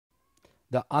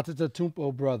the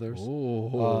Antetokounmpo brothers.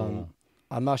 Ooh.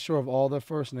 I'm not sure of all their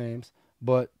first names,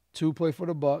 but two play for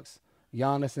the Bucks,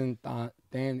 Giannis and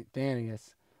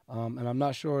Thanius. And I'm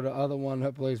not sure the other one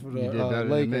that plays for You the did better than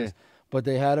me. Lakers. But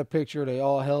they had a picture. They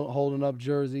all holding up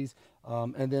jerseys.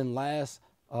 And then last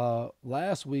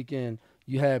weekend,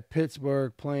 you had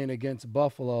Pittsburgh playing against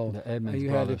Buffalo. The Edmonds and you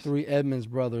brothers. had the three Edmonds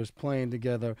brothers playing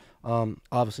together.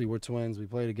 Obviously, we're twins. We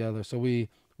play together. So we're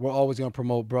always going to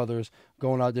promote brothers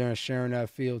going out there and sharing that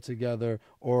field together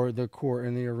or the court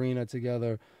and the arena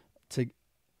together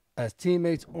as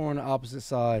teammates or on the opposite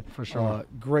side. For sure.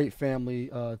 Great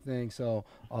family thing. So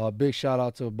big shout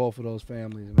out to both of those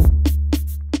families, man.